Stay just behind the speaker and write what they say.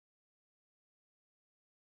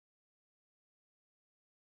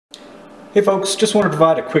Hey folks, just want to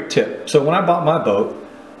provide a quick tip. So when I bought my boat,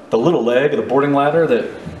 the little leg of the boarding ladder that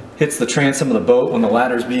hits the transom of the boat when the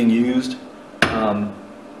ladder is being used, the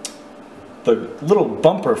little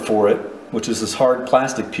bumper for it, which is this hard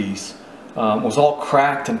plastic piece, was all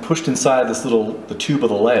cracked and pushed inside the tube of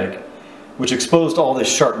the leg, which exposed all this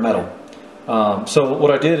sharp metal. So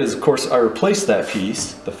what I did is, of course, I replaced that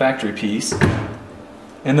piece, the factory piece,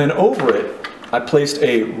 and then over it I placed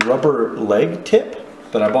a rubber leg tip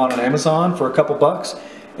that I bought on Amazon for a couple bucks.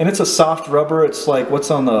 And it's a soft rubber. It's like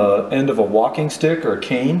what's on the end of a walking stick or a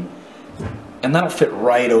cane, and that'll fit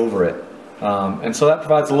right over it. And so that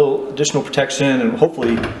provides a little additional protection and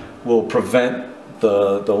hopefully will prevent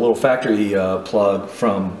the little factory plug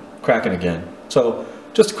from cracking again. So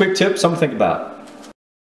just a quick tip, something to think about.